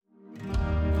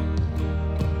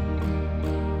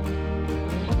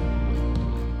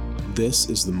This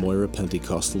is the Moira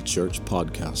Pentecostal Church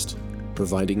podcast,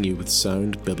 providing you with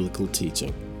sound biblical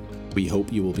teaching. We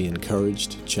hope you will be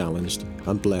encouraged, challenged,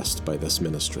 and blessed by this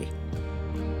ministry.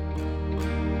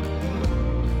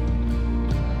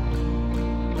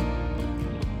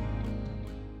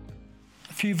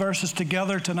 A few verses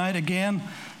together tonight again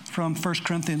from 1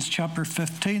 Corinthians chapter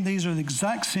 15. These are the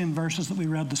exact same verses that we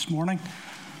read this morning,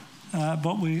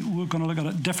 but we're going to look at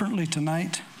it differently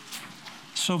tonight.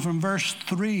 So from verse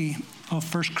 3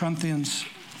 of 1 Corinthians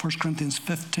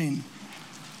 15,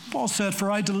 Paul said,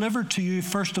 "For I delivered to you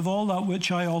first of all that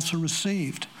which I also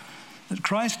received, that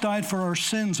Christ died for our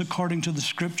sins according to the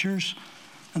Scriptures,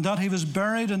 and that he was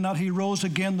buried, and that he rose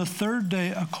again the third day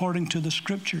according to the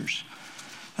Scriptures,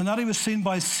 and that he was seen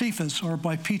by Cephas," or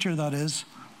by Peter that is,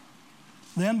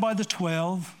 "then by the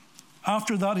 12.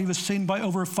 After that he was seen by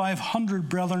over 500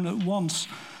 brethren at once,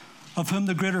 of whom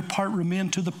the greater part remain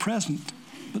to the present,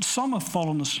 but some have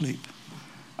fallen asleep.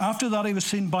 After that he was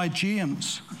seen by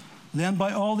James, then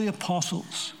by all the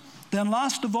apostles. Then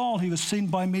last of all he was seen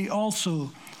by me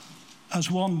also, as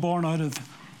one born out of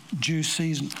due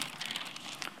season."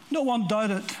 No one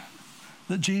doubted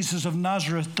that Jesus of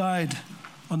Nazareth died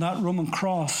on that Roman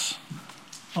cross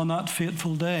on that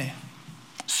fateful day.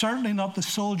 Certainly not the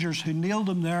soldiers who nailed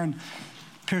him there and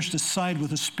pierced his side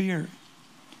with a spear.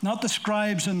 Not the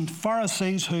scribes and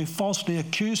Pharisees who falsely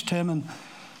accused him and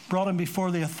brought him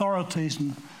before the authorities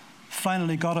and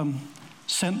finally got him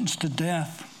sentenced to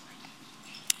death.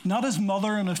 Not his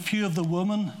mother and a few of the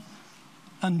women,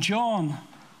 and John,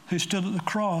 who stood at the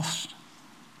cross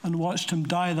and watched him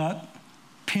die that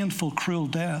painful, cruel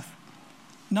death.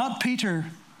 Not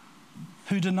Peter,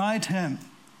 who denied him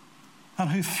and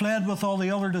who fled with all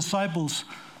the other disciples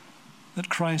at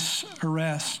Christ's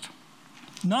arrest.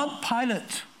 Not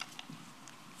Pilate,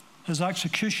 his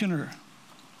executioner,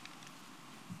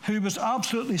 who was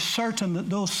absolutely certain that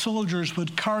those soldiers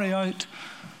would carry out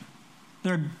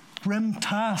their grim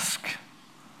task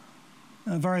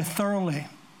very thoroughly.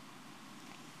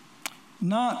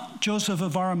 Not Joseph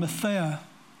of Arimathea,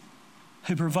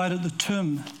 who provided the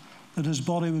tomb that his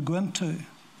body would go into.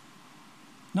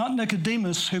 Not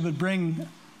Nicodemus, who would bring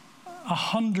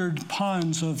 100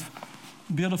 pounds of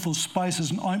beautiful spices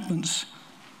and ointments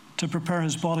to prepare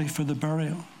his body for the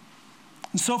burial.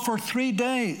 And so for 3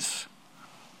 days,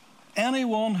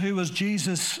 anyone who was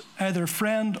Jesus' either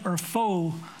friend or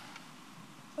foe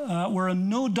were in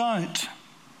no doubt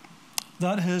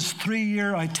that his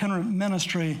 3-year itinerant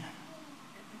ministry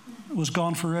was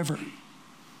gone forever.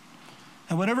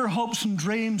 And whatever hopes and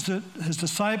dreams that his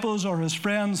disciples or his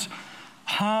friends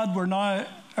had were now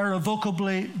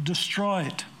irrevocably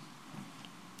destroyed.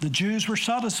 The Jews were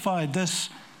satisfied. This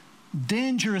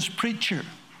dangerous preacher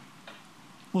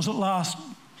was at last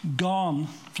gone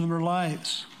from their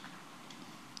lives.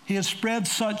 He had spread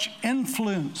such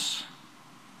influence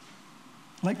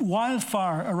like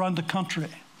wildfire around the country.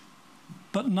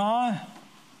 But now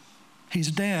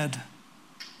he's dead.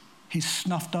 He's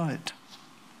snuffed out.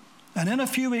 And in a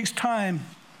few weeks' time,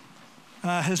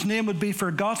 his name would be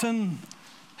forgotten.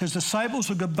 His disciples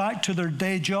would go back to their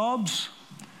day jobs.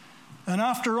 And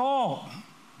after all,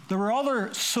 there were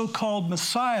other so-called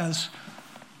messiahs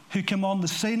who came on the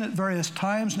scene at various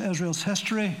times in Israel's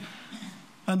history,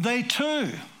 and they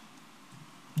too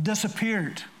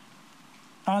disappeared.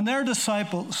 And their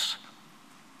disciples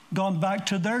gone back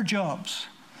to their jobs.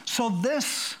 So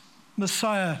this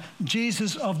Messiah,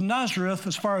 Jesus of Nazareth,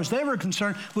 as far as they were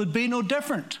concerned, would be no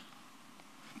different.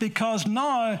 Because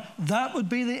now that would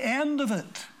be the end of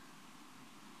it.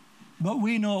 But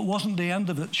we know it wasn't the end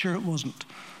of it. Sure it wasn't.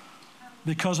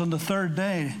 Because on the third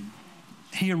day,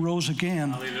 he arose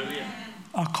again. Hallelujah.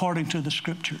 According to the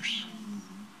Scriptures.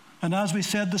 And as we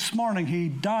said this morning, he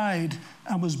died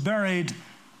and was buried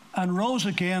and rose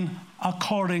again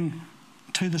according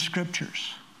to the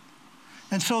Scriptures.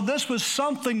 And so this was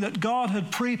something that God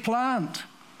had pre-planned.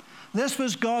 This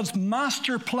was God's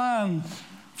master plan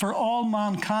for all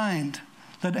mankind,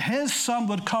 that his Son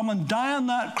would come and die on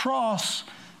that cross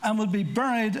and would be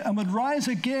buried and would rise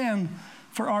again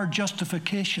for our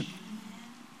justification.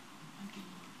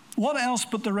 What else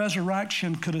but the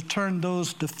resurrection could have turned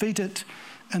those defeated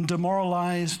and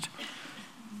demoralized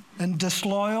and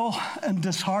disloyal and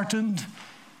disheartened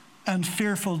and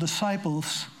fearful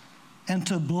disciples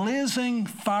into blazing,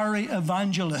 fiery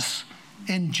evangelists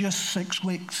in just 6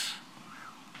 weeks?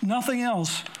 Nothing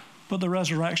else but the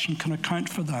resurrection can account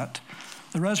for that.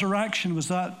 The resurrection was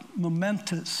that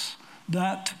momentous,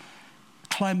 that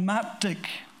climactic,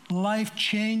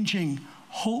 life-changing,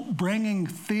 hope-bringing,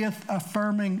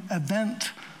 faith-affirming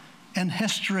event in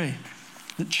history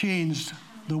that changed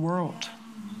the world.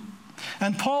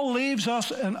 And Paul leaves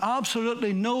us in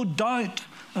absolutely no doubt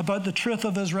about the truth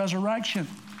of his resurrection,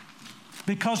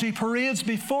 because he parades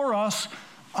before us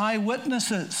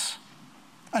eyewitnesses.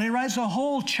 And he writes a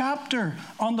whole chapter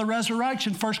on the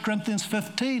resurrection, 1 Corinthians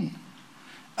 15.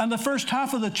 And the first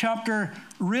half of the chapter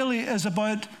really is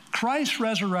about Christ's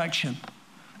resurrection.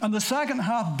 And the second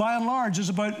half, by and large, is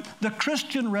about the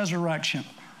Christian resurrection.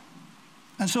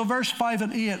 And so verse 5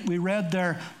 and 8, we read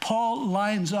there, Paul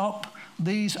lines up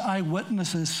these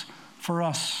eyewitnesses for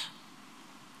us.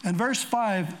 In verse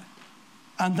 5,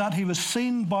 and that he was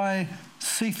seen by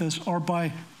Cephas, or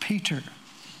by Peter.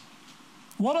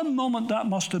 What a moment that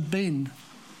must have been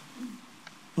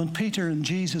when Peter and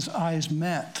Jesus' eyes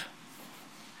met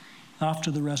after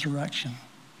the resurrection.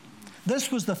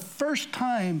 This was the first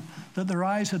time that their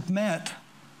eyes had met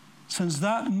since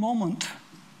that moment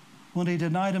when he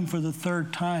denied him for the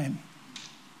third time.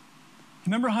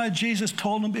 Remember how Jesus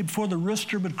told him before the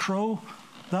rooster would crow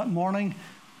that morning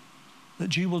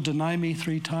that you will deny me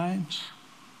 3 times?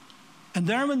 And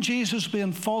there when Jesus was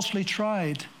being falsely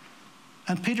tried,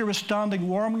 and Peter was standing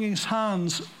warming his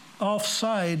hands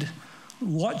offside,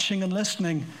 watching and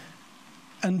listening,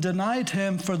 and denied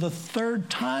him for the 3rd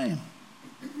time.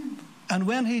 And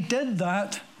when he did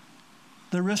that,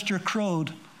 the rooster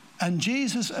crowed, and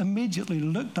Jesus immediately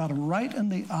looked at him right in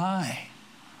the eye.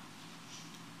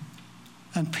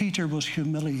 And Peter was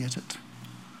humiliated.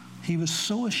 He was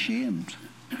so ashamed.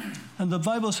 And the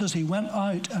Bible says he went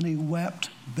out and he wept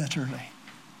bitterly.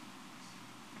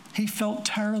 He felt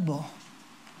terrible,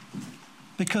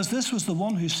 because this was the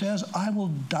one who says, I will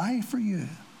die for you.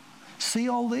 See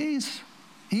all these?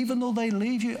 Even though they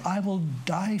leave you, I will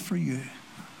die for you.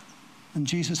 And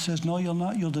Jesus says, no, you'll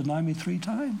not. You'll deny me 3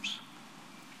 times.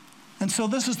 And so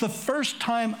this is the first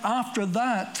time after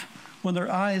that when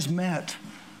their eyes met.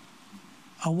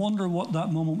 I wonder what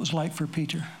that moment was like for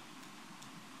Peter,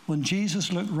 when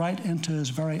Jesus looked right into his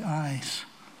very eyes,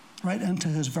 right into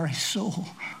his very soul.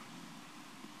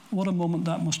 What a moment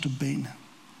that must have been.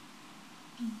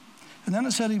 And then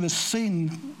it said he was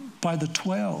seen by the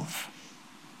 12.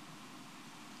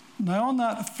 Now, on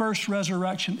that first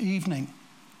resurrection evening,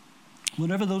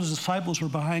 whenever those disciples were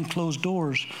behind closed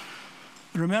doors,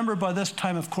 remember by this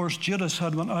time, of course, Judas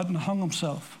had went out and hung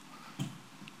himself.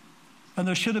 And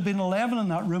there should have been 11 in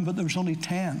that room, but there was only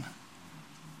 10,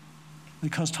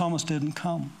 because Thomas didn't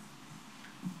come.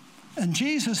 And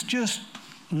Jesus just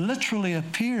literally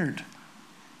appeared.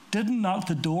 Didn't knock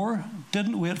the door,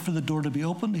 didn't wait for the door to be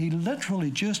opened. He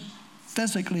literally just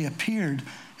physically appeared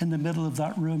in the middle of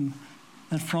that room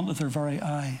in front of their very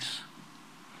eyes.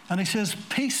 And he says,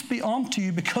 peace be unto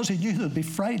you, because he knew they'd be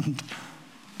frightened.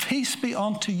 Peace be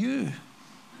unto you.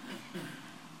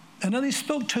 And then he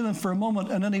spoke to them for a moment,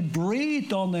 and then he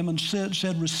breathed on them and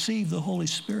said, receive the Holy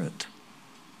Spirit.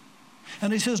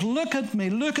 And he says, look at me,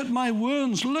 look at my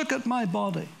wounds, look at my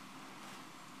body.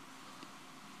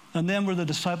 And then were the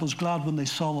disciples glad when they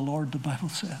saw the Lord, the Bible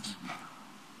says.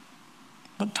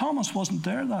 But Thomas wasn't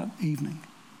there that evening.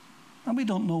 And we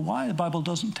don't know why. The Bible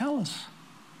doesn't tell us.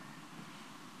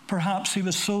 Perhaps he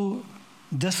was so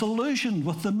disillusioned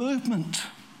with the movement.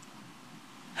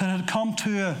 It had come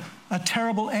to a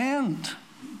terrible end.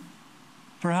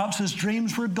 Perhaps his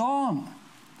dreams were gone.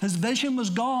 His vision was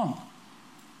gone.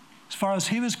 As far as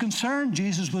he was concerned,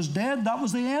 Jesus was dead. That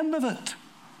was the end of it.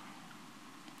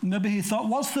 Maybe he thought,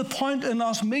 what's the point in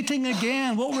us meeting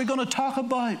again? What are we going to talk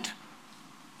about?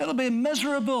 It'll be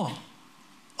miserable.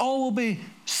 All will be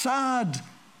sad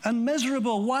and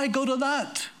miserable. Why go to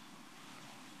that?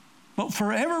 But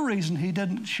for every reason, he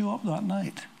didn't show up that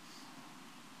night.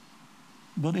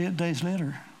 But 8 days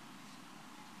later,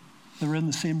 they were in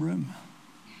the same room.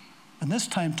 And this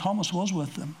time, Thomas was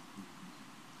with them.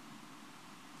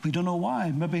 We don't know why.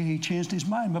 Maybe he changed his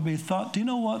mind. Maybe he thought, do you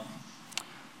know what?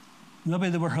 Maybe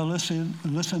they were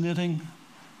hallucinating.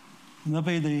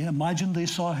 Maybe they imagined they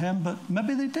saw him, but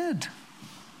maybe they did.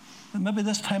 But maybe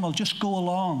this time I'll just go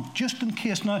along, just in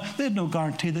case. Now, they had no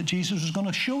guarantee that Jesus was going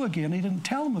to show again. He didn't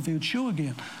tell them if he would show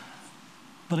again.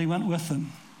 But he went with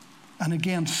them. And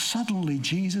again, suddenly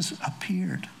Jesus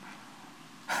appeared.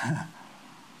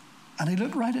 And he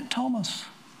looked right at Thomas.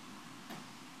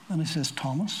 And he says,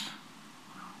 Thomas.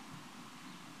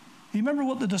 You remember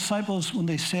what the disciples, when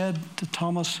they said to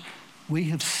Thomas, we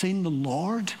have seen the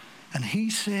Lord? And he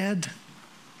said,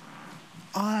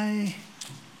 I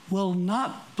will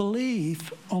not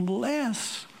believe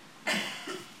unless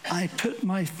I put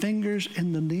my fingers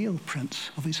in the nail prints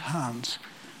of his hands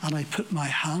and I put my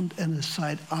hand in his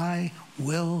side. I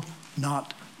will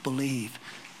not believe.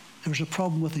 There was a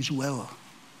problem with his will.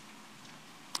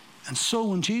 And so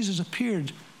when Jesus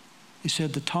appeared, he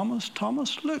said to Thomas,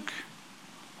 Thomas, look,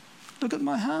 Look at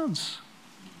my hands.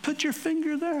 Put your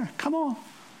finger there. Come on.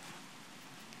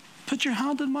 Put your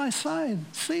hand in my side.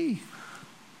 See.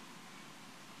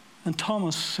 And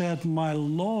Thomas said, my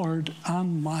Lord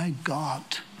and my God.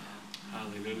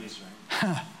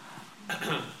 Hallelujah.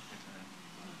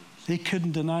 He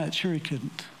couldn't deny it. Sure he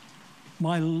couldn't.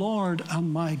 My Lord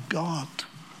and my God.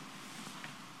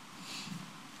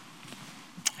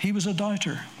 He was a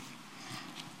doubter.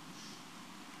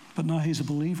 But now he's a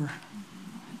believer.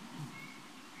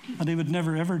 And he would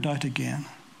never ever doubt again.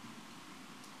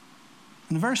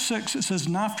 In verse 6 it says,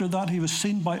 and after that he was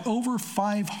seen by over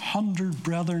 500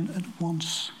 brethren at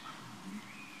once,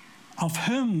 of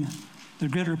whom the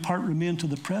greater part remain to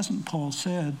the present, Paul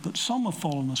said, but some have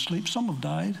fallen asleep, some have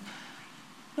died.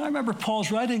 Now, I remember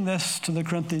Paul's writing this to the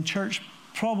Corinthian church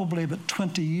probably about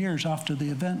 20 years after the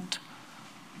event.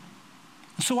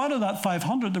 So out of that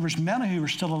 500, there was many who were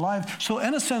still alive. So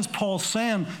in a sense, Paul's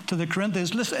saying to the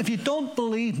Corinthians, listen, if you don't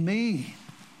believe me,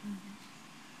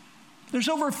 there's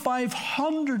over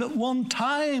 500 at one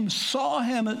time saw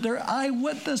him, they're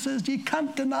eyewitnesses. You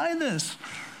can't deny this.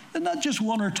 And not just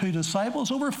one or two disciples,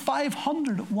 over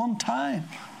 500 at one time.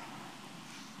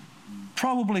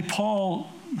 Probably Paul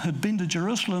had been to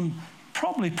Jerusalem.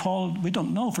 Probably Paul, we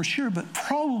don't know for sure, but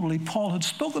probably Paul had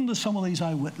spoken to some of these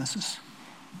eyewitnesses.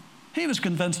 He was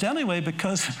convinced anyway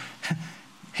because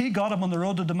he got him on the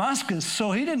road to Damascus,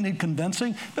 so he didn't need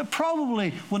convincing. But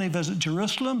probably when he visited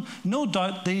Jerusalem, no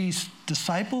doubt these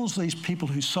disciples, these people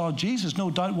who saw Jesus, no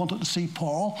doubt wanted to see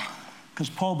Paul, because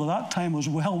Paul by that time was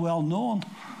well known.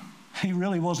 He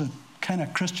really was a kind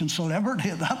of Christian celebrity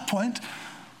at that point.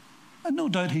 And no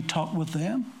doubt he talked with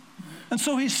them. And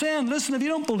so he's saying, listen, if you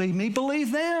don't believe me,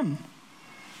 believe them.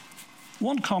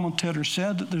 One commentator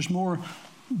said that there's more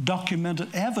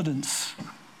documented evidence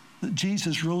that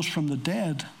Jesus rose from the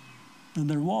dead than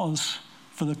there was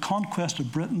for the conquest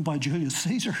of Britain by Julius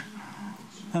Caesar.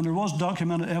 And there was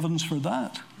documented evidence for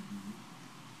that.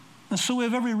 And so we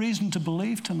have every reason to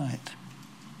believe tonight.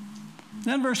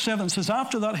 Then verse 7 says,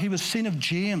 after that he was seen of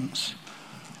James.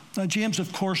 Now James,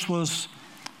 of course, was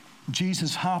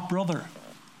Jesus' half-brother.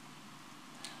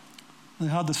 They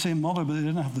had the same mother, but they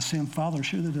didn't have the same father.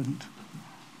 Sure they didn't.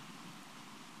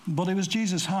 But he was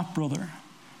Jesus' half-brother.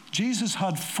 Jesus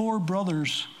had 4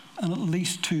 brothers and at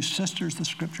least 2 sisters, the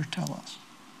scripture tells us.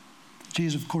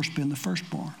 Jesus, of course, being the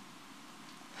firstborn.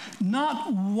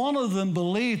 Not one of them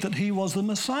believed that he was the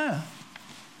Messiah.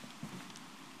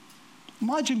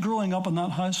 Imagine growing up in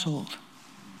that household,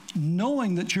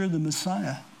 knowing that you're the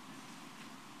Messiah,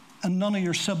 and none of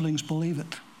your siblings believe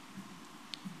it.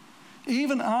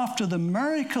 Even after the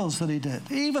miracles that he did,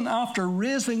 even after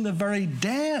raising the very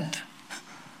dead,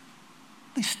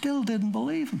 they still didn't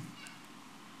believe him.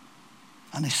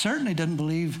 And they certainly didn't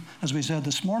believe, as we said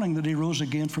this morning, that he rose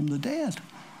again from the dead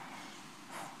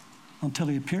until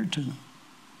he appeared to them.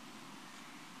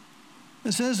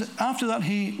 It says, after that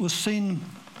he was seen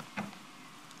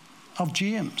of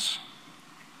James.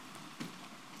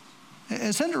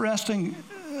 It's interesting,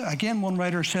 again, one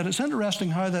writer said, it's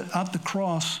interesting how that at the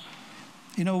cross,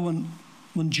 you know,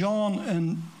 when John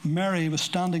and Mary was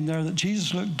standing there, that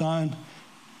Jesus looked down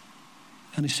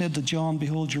and he said to John,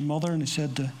 behold your mother, and he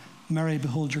said to Mary,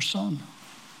 behold your son.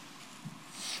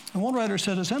 And one writer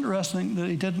said it's interesting that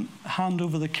he didn't hand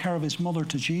over the care of his mother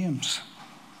to James,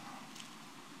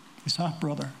 his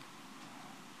half-brother.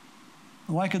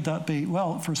 Why could that be?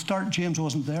 Well, for a start, James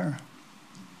wasn't there.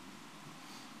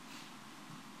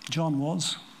 John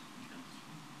was.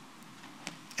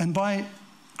 And by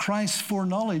Christ's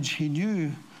foreknowledge, he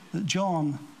knew that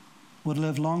John would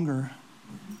live longer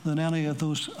than any of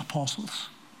those apostles.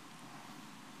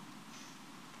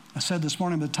 I said this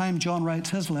morning, by the time John writes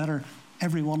his letter,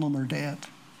 every one of them are dead,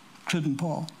 including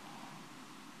Paul,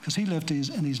 because he lived in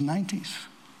his 90s.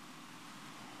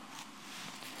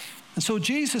 And so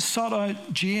Jesus sought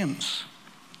out James.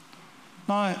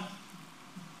 Now,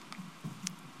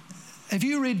 if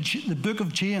you read the book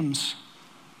of James,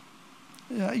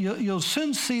 you'll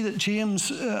soon see that James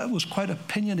was quite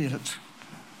opinionated,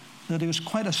 that he was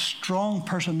quite a strong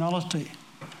personality.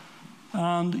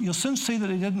 And you'll soon see that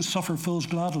he didn't suffer fools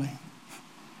gladly.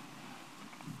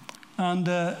 And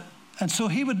so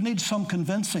he would need some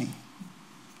convincing.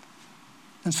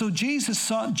 And so Jesus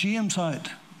sought James out,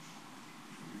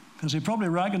 because he probably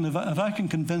reckoned, if I can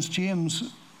convince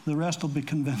James, the rest will be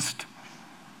convinced.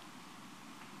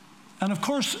 And of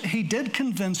course, he did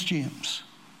convince James.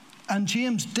 And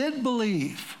James did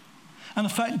believe. And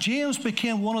in fact, James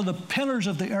became one of the pillars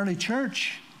of the early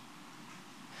church.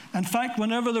 In fact,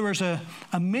 whenever there was a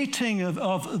meeting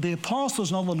of the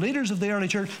apostles and all the leaders of the early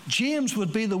church, James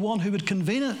would be the one who would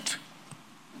convene it.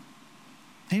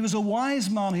 He was a wise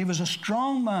man. He was a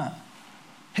strong man.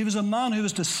 He was a man who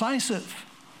was decisive.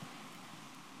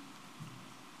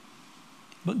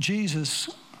 But Jesus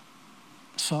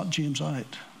sought James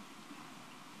out.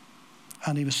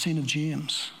 And he was seen of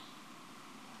James.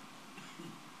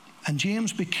 And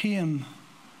James became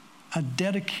a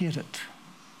dedicated,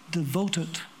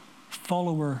 devoted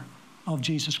follower of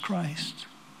Jesus Christ.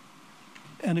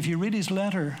 And if you read his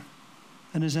letter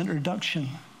in his introduction,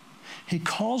 he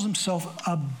calls himself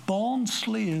a bond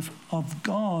slave of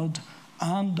God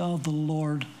and of the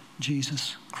Lord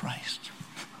Jesus Christ.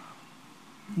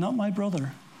 Not my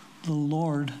brother, the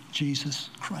Lord Jesus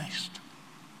Christ.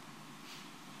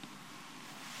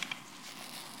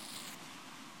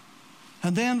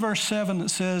 And then verse 7, it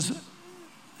says,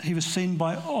 he was seen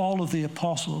by all of the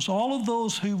apostles, all of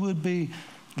those who would be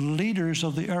leaders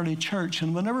of the early church.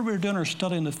 And whenever we were doing our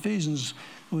study in Ephesians,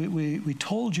 we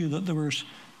told you that there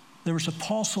was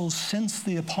apostles since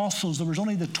the apostles. There was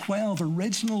only the 12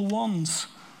 original ones.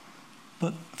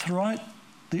 But throughout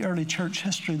the early church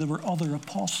history, there were other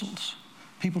apostles,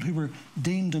 people who were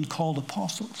deemed and called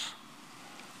apostles.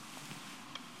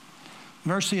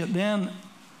 Verse 8, then,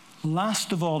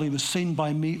 last of all, he was seen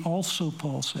by me also,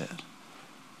 Paul said,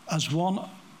 as one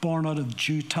born out of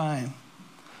due time.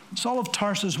 Saul of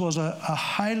Tarsus was a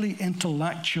highly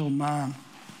intellectual man.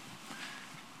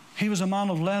 He was a man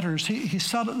of letters. He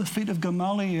sat at the feet of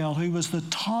Gamaliel, who was the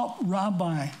top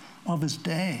rabbi of his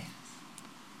day.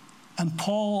 And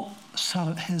Paul sat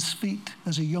at his feet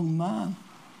as a young man.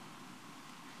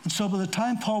 And so by the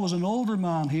time Paul was an older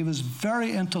man, he was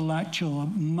very intellectual, a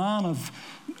man of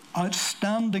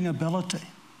outstanding ability.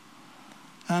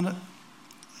 And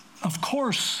of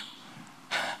course,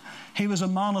 he was a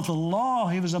man of the law.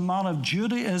 He was a man of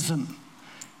Judaism.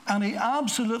 And he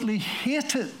absolutely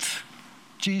hated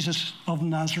Jesus of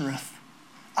Nazareth.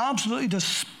 Absolutely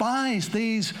despised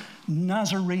these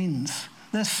Nazarenes,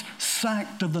 this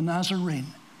sect of the Nazarene.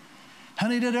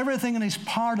 And he did everything in his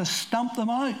power to stamp them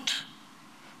out.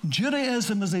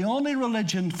 Judaism is the only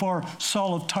religion for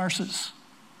Saul of Tarsus.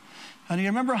 And you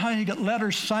remember how he got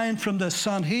letters signed from the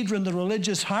Sanhedrin, the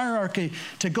religious hierarchy,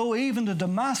 to go even to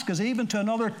Damascus, even to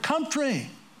another country,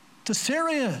 to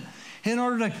Syria, in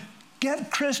order to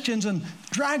get Christians and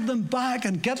drag them back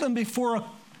and get them before an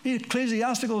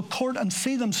ecclesiastical court and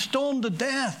see them stoned to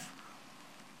death,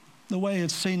 the way he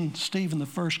had seen Stephen, the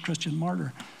first Christian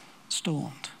martyr,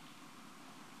 stoned.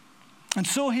 And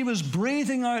so he was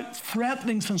breathing out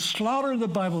threatenings and slaughter, the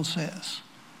Bible says.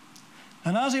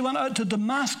 And as he went out to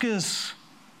Damascus,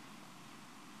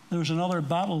 there was another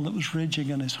battle that was raging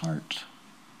in his heart,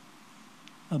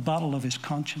 a battle of his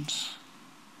conscience.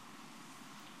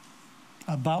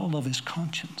 A battle of his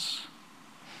conscience.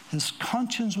 His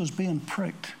conscience was being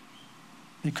pricked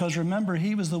because, remember,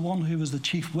 he was the one who was the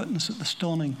chief witness at the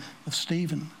stoning of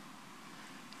Stephen.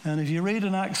 And if you read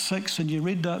in Acts 6 and you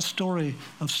read that story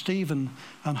of Stephen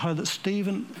and how that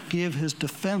Stephen gave his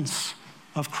defense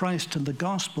of Christ and the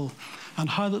gospel, and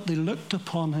how that they looked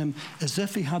upon him as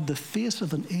if he had the face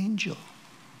of an angel.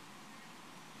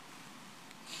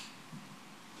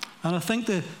 And I think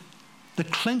the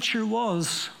clincher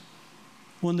was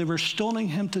when they were stoning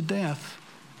him to death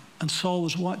and Saul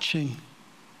was watching,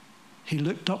 he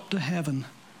looked up to heaven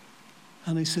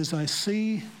and he says, I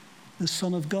see the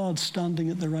Son of God standing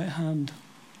at the right hand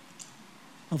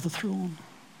of the throne.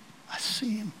 I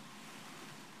see him.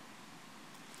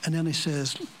 And then he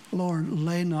says, Lord,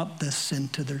 lay not this sin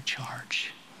to their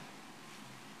charge.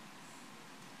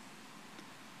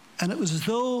 And it was as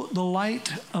though the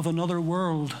light of another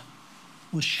world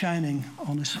was shining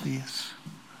on his face.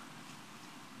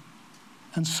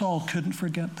 And Saul couldn't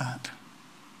forget that.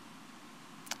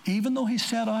 Even though he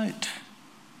set out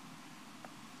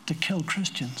to kill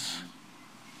Christians,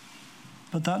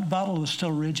 but that battle was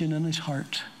still raging in his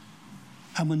heart.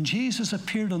 And when Jesus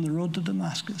appeared on the road to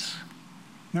Damascus,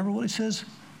 remember what he says?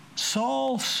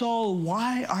 Saul, Saul,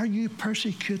 why are you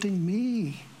persecuting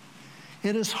me?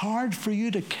 It is hard for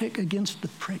you to kick against the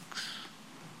pricks.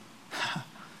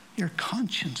 Your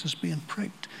conscience is being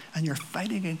pricked and you're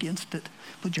fighting against it,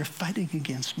 but you're fighting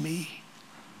against me.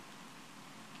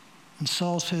 And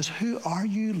Saul says, who are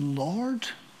you, Lord?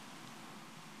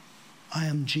 I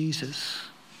am Jesus,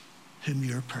 whom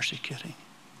you're persecuting.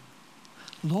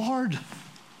 Lord,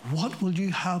 what will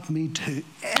you have me do?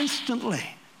 Instantly,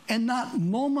 in that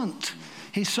moment,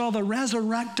 he saw the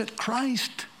resurrected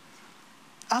Christ,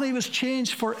 and he was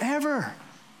changed forever.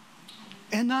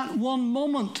 In that one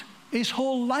moment, his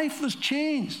whole life was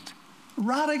changed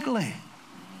radically.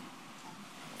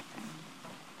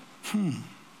 And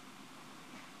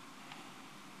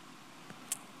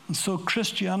so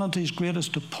Christianity's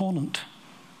greatest opponent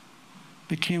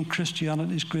became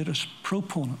Christianity's greatest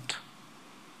proponent.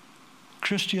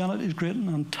 Christianity's great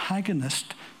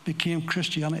antagonist became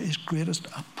Christianity's greatest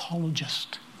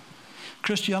apologist.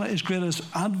 Christianity's greatest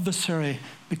adversary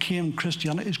became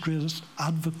Christianity's greatest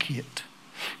advocate.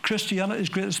 Christianity's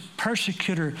greatest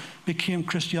persecutor became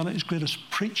Christianity's greatest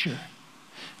preacher.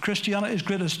 Christianity's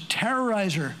greatest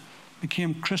terrorizer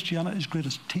became Christianity's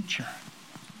greatest teacher.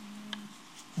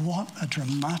 What a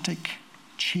dramatic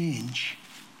change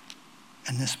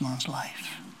in this man's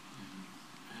life.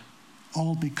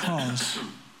 All because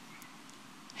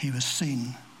he was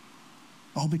seen.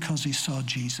 All because he saw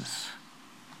Jesus.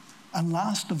 And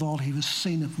last of all, he was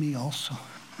seen of me also.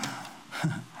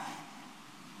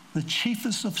 The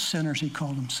chiefest of sinners, he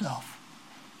called himself.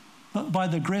 But by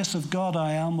the grace of God,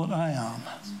 I am what I am.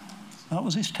 That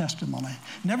was his testimony.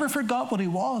 Never forgot what he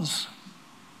was.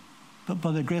 But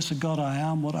by the grace of God, I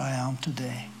am what I am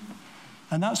today.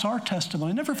 And that's our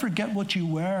testimony. Never forget what you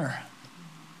were.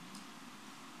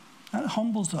 That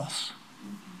humbles us.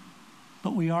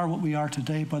 But we are what we are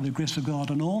today by the grace of God,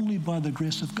 and only by the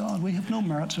grace of God. We have no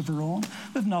merits of our own.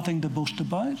 We have nothing to boast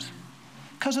about.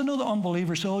 Because I know the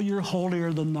unbelievers say, oh, you're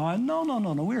holier than thou. No.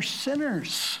 We're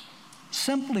sinners.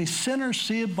 Simply sinners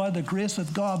saved by the grace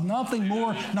of God. Nothing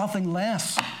more, nothing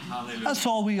less. Hallelujah. That's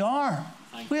all we are.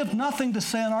 We have nothing to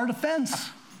say in our defense.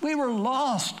 We were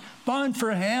lost, bound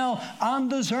for hell,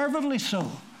 undeservedly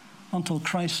so, until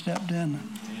Christ stepped in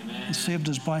and saved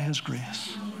us by his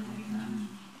grace.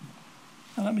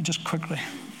 And let me just quickly.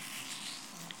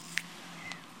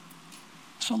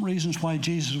 Some reasons why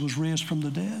Jesus was raised from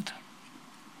the dead.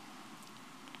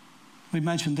 We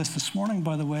mentioned this morning,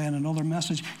 by the way, in another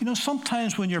message. You know,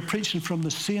 sometimes when you're preaching from the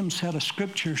same set of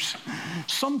scriptures,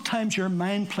 sometimes your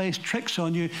mind plays tricks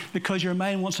on you because your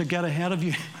mind wants to get ahead of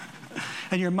you.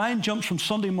 And your mind jumps from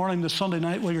Sunday morning to Sunday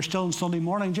night while you're still in Sunday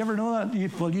morning. Do you ever know that?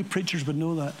 You preachers would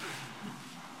know that.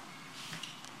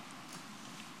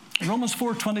 Romans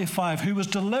 4:25, who was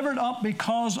delivered up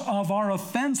because of our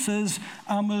offenses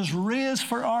and was raised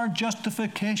for our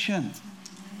justification.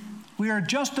 We are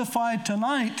justified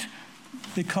tonight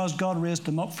because God raised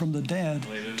him up from the dead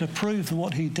to prove that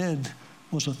what he did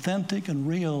was authentic and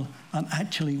real and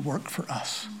actually worked for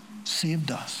us, saved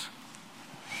us.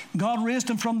 God raised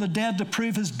him from the dead to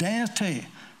prove his deity.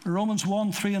 Romans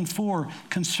 1:3-4,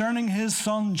 concerning his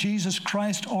Son, Jesus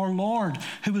Christ, our Lord,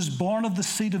 who was born of the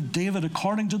seed of David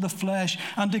according to the flesh,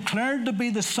 and declared to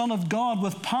be the Son of God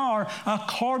with power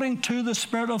according to the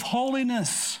Spirit of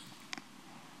holiness,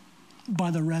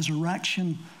 by the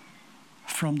resurrection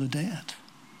from the dead.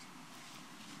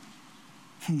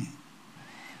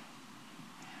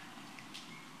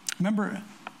 Remember,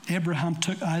 Abraham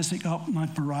took Isaac up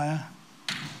Mount Moriah,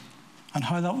 and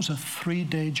how that was a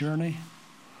 3-day journey.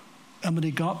 And when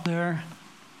he got there,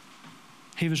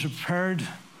 he was prepared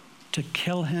to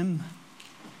kill him,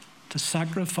 to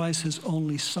sacrifice his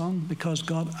only son, because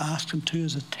God asked him to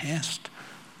as a test.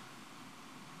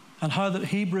 And how that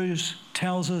Hebrews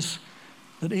tells us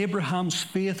that Abraham's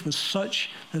faith was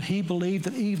such that he believed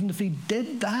that even if he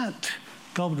did that,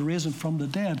 God would raise him from the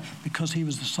dead, because he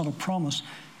was the son of promise,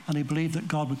 and he believed that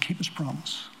God would keep his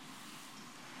promise.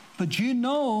 But you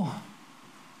know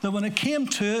that when it came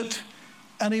to it,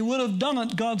 and he would have done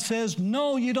it, God says,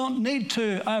 no, you don't need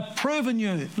to. I've proven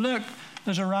you. Look,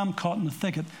 there's a ram caught in the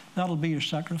thicket. That'll be your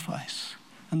sacrifice.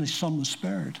 And the son was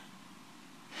spared.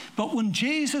 But when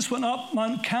Jesus went up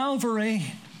Mount Calvary,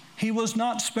 he was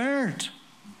not spared,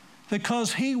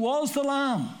 because he was the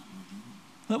lamb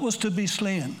that was to be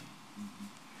slain.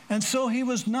 And so he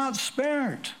was not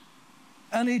spared.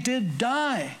 And he did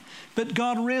die. But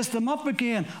God raised him up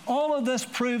again. All of this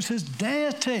proves his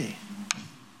deity,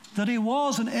 that he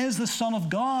was and is the Son of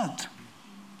God.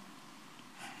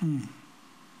 In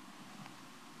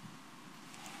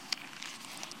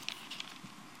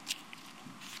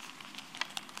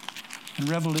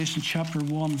Revelation chapter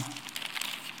 1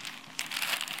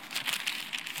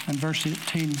 and verse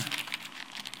 18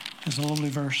 is a lovely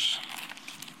verse.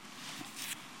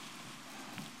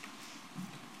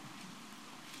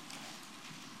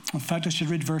 In fact, I should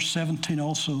read verse 17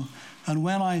 also. And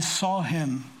when I saw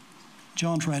him,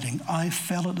 John's writing, I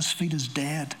fell at his feet as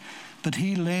dead. But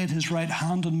he laid his right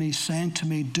hand on me, saying to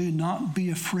me, do not be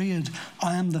afraid.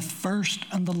 I am the first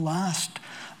and the last.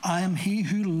 I am he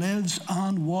who lives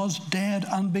and was dead.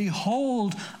 And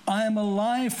behold, I am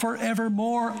alive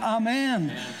forevermore.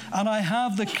 Amen. And I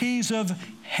have the keys of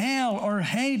hell, or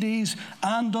Hades,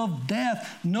 and of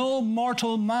death. No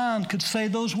mortal man could say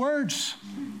those words.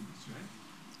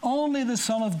 Only the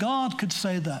Son of God could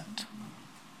say that,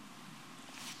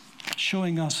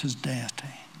 showing us his deity.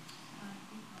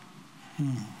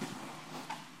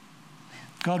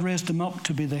 God raised him up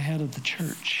to be the head of the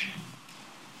church.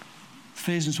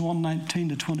 Ephesians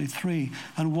 1:19-23.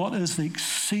 And what is the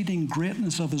exceeding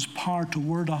greatness of his power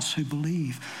toward us who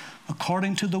believe,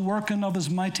 according to the working of his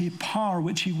mighty power,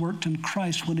 which he worked in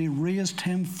Christ when he raised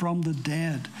him from the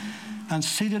dead and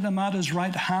seated him at his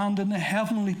right hand in the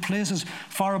heavenly places,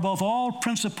 far above all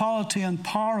principality and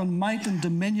power and might and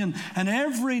dominion and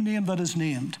every name that is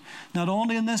named, not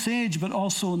only in this age, but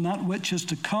also in that which is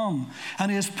to come. And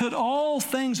he has put all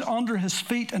things under his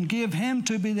feet and gave him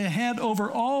to be the head over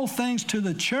all things to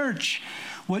the church,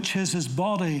 which is his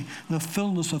body, the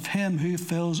fullness of him who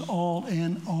fills all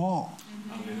in all.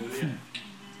 Hallelujah.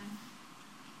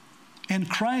 In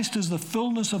Christ is the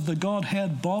fullness of the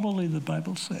Godhead bodily, the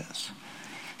Bible says.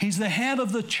 He's the head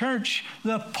of the church.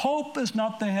 The Pope is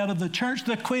not the head of the church.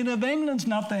 The Queen of England's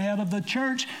not the head of the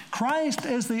church. Christ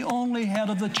is the only head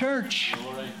of the church.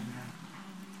 Glory.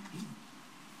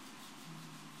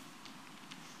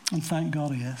 And thank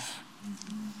God he is.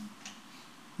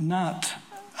 Not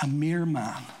a mere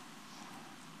man,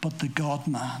 but the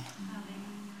God-man.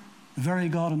 Very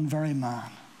God and very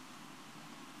man.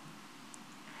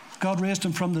 God raised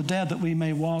him from the dead that we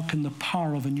may walk in the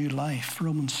power of a new life.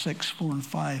 Romans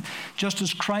 6:4-5. Just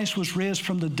as Christ was raised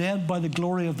from the dead by the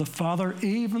glory of the Father,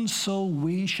 even so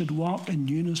we should walk in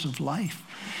newness of life.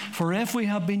 For if we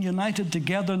have been united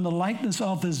together in the likeness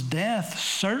of his death,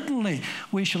 certainly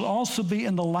we shall also be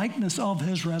in the likeness of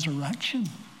his resurrection.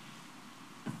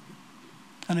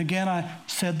 And again, I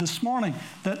said this morning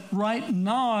that right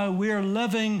now we're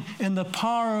living in the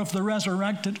power of the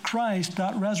resurrected Christ.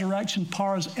 That resurrection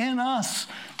power is in us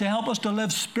to help us to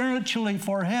live spiritually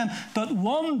for him. But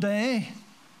one day,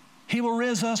 he will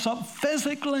raise us up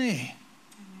physically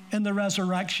in the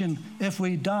resurrection if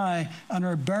we die and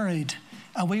are buried.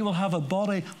 And we will have a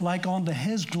body like unto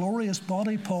his glorious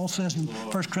body, Paul says in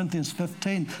 1 Corinthians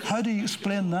 15. How do you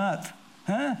explain that?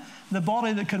 Huh? The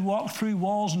body that could walk through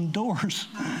walls and doors.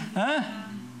 Huh?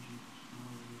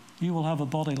 You will have a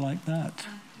body like that.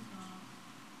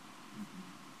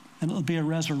 And it'll be a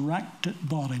resurrected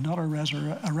body, not a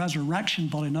resurrection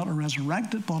body, not a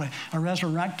resurrected body. A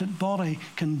resurrected body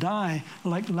can die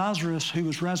like Lazarus, who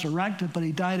was resurrected, but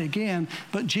he died again.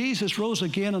 But Jesus rose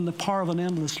again in the power of an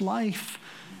endless life.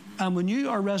 And when you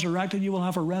are resurrected, you will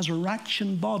have a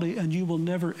resurrection body and you will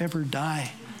never, ever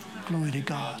die. Glory to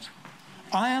God.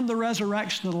 I am the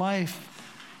resurrection of life.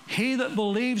 He that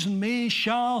believes in me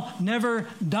shall never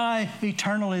die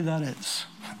eternally, that is.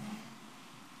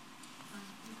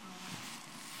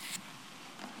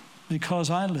 Because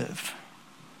I live,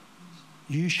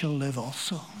 you shall live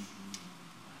also.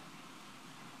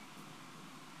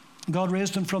 God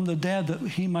raised him from the dead that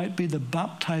he might be the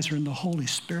baptizer in the Holy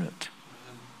Spirit.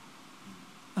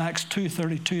 Acts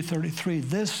 2:32-33.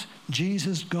 This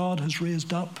Jesus God has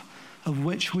raised up, of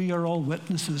which we are all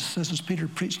witnesses. This is Peter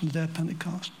preaching the day of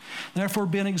Pentecost. Therefore,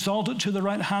 being exalted to the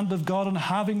right hand of God, and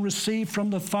having received from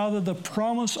the Father the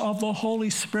promise of the Holy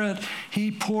Spirit,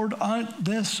 he poured out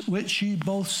this which you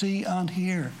both see and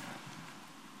hear.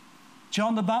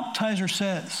 John the Baptizer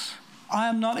says, I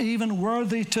am not even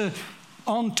worthy to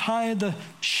untie the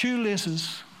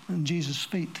shoelaces in Jesus'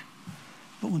 feet.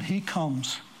 But when he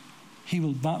comes, he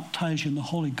will baptize you in the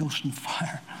Holy Ghost and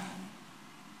fire.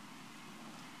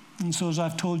 And so, as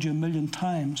I've told you a million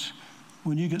times,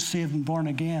 when you get saved and born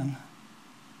again,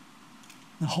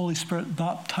 the Holy Spirit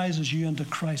baptizes you into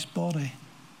Christ's body,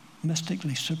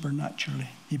 mystically, supernaturally.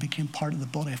 You became part of the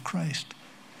body of Christ.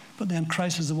 But then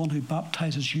Christ is the one who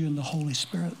baptizes you in the Holy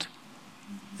Spirit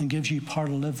and gives you power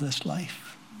to live this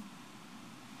life.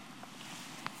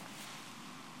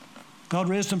 God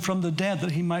raised him from the dead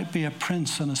that he might be a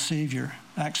prince and a savior.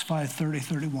 Acts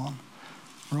 5:30-31.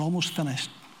 We're almost finished.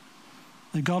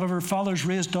 The God of our fathers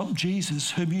raised up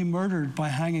Jesus, whom you murdered by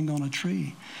hanging on a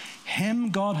tree. Him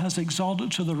God has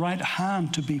exalted to the right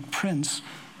hand to be Prince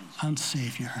and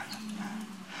Savior.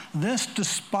 This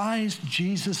despised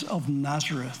Jesus of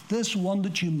Nazareth, this one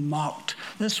that you mocked,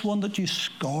 this one that you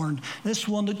scorned, this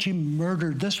one that you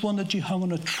murdered, this one that you hung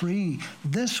on a tree,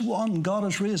 this one God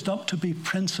has raised up to be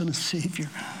Prince and a Savior.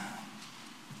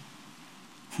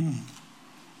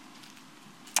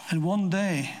 And one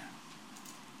day,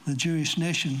 the Jewish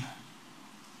nation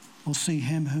will see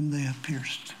him whom they have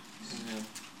pierced. Amen.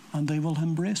 And they will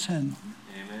embrace him.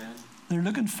 Amen. They're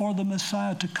looking for the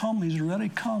Messiah to come. He's already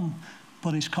come,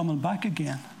 but he's coming back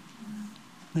again.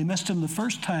 They missed him the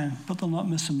first time, but they'll not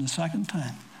miss him the second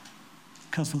time,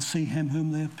 because they'll see him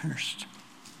whom they have pierced.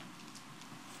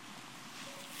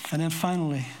 And then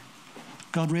finally,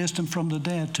 God raised him from the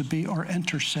dead to be our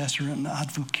intercessor and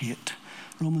advocate.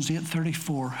 Romans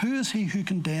 8:34. Who is he who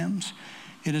condemns?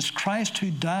 It is Christ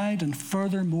who died and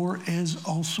furthermore is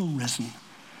also risen,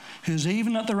 who is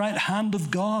even at the right hand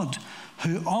of God,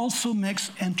 who also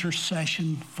makes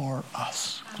intercession for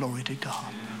us. Glory to God.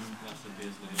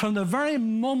 From the very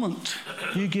moment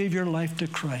you gave your life to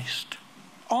Christ,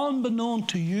 unbeknown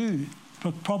to you,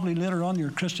 but probably later on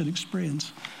your Christian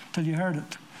experience, till you heard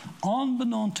it,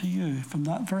 unbeknown to you, from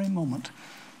that very moment,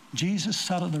 Jesus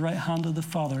sat at the right hand of the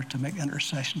Father to make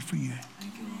intercession for you,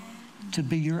 to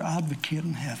be your advocate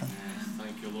in heaven.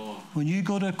 Thank you, Lord. When you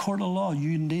go to a court of law,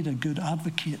 you need a good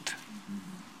advocate.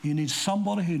 You need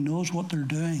somebody who knows what they're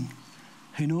doing,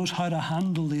 who knows how to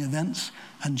handle the events.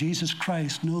 And Jesus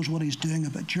Christ knows what he's doing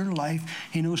about your life.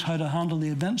 He knows how to handle the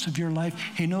events of your life.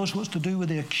 He knows what's to do with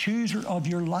the accuser of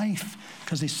your life,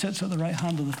 because he sits at the right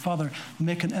hand of the Father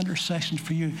making intercession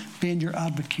for you, being your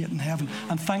advocate in heaven.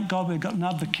 And thank God we've got an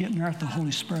advocate in earth, the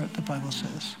Holy Spirit, the Bible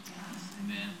says.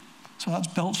 Amen. So that's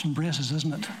belts and braces,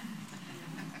 isn't it?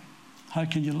 How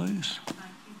can you lose?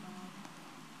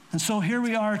 And so here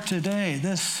we are today,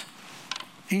 this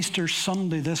Easter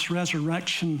Sunday, this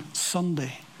Resurrection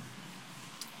Sunday.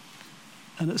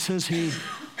 And it says he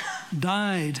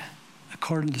died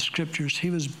according to the Scriptures. He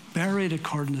was buried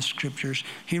according to the Scriptures.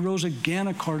 He rose again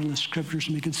according to the Scriptures.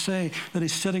 And we could say that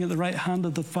he's sitting at the right hand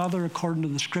of the Father according to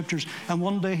the Scriptures. And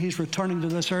one day he's returning to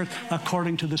this earth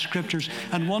according to the Scriptures.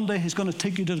 And one day he's going to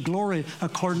take you to glory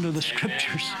according to the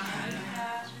Scriptures.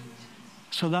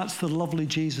 So that's the lovely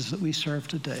Jesus that we serve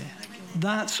today.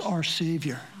 That's our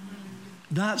Savior.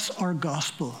 That's our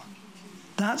gospel.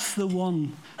 That's the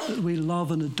one that we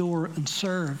love and adore and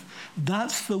serve.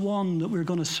 That's the one that we're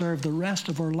going to serve the rest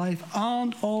of our life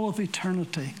and all of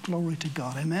eternity. Glory to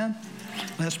God. Amen?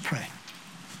 Let's pray.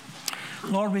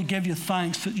 Lord, we give you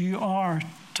thanks that you are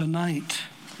tonight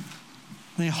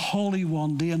the Holy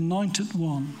One, the Anointed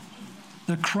One,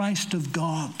 the Christ of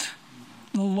God,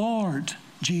 the Lord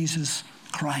Jesus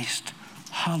Christ.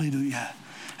 Hallelujah.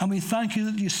 And we thank you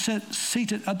that you sit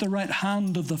seated at the right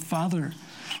hand of the Father,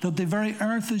 that the very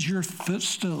earth is your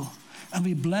footstool. And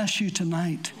we bless you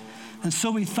tonight. And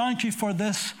so we thank you for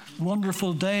this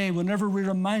wonderful day, whenever we're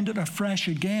reminded afresh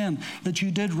again that you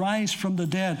did rise from the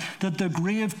dead, that the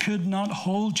grave could not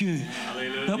hold you.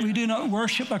 Hallelujah. That we do not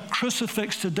worship a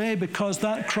crucifix today because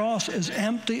that cross is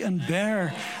empty and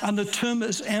bare, and the tomb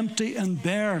is empty and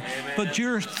bare. Amen. But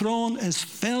your throne is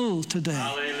filled today.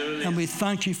 Hallelujah. And we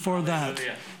thank you for that.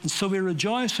 Hallelujah. And so we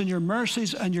rejoice in your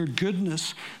mercies and your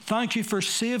goodness. Thank you for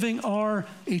saving our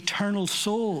eternal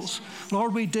souls.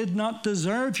 Lord, we did not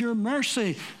deserve your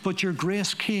mercy, but your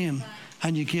grace came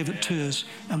and you gave it to us.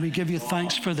 And we give you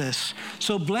thanks for this.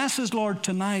 So bless us, Lord,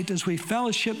 tonight as we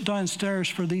fellowship downstairs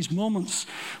for these moments.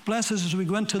 Bless us as we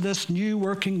go into this new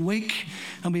working week.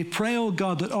 And we pray, oh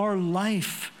God, that our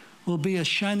life will be a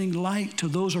shining light to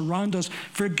those around us.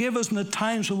 Forgive us in the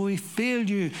times when we fail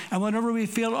you and whenever we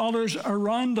fail others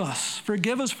around us.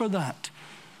 Forgive us for that.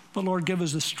 But Lord, give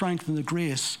us the strength and the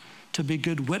grace to be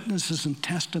good witnesses and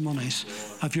testimonies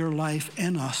of your life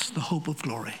in us, the hope of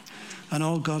glory. And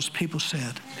all God's people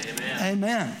said,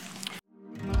 Amen.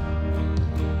 Amen.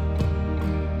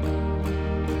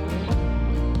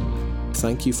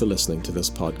 Thank you for listening to this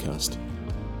podcast.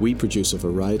 We produce a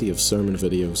variety of sermon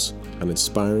videos and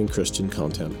inspiring Christian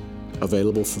content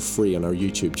available for free on our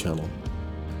YouTube channel.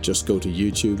 Just go to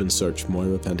YouTube and search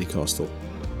Moira Pentecostal,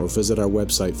 or visit our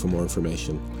website for more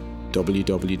information,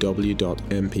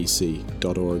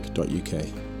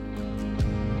 www.mpc.org.uk.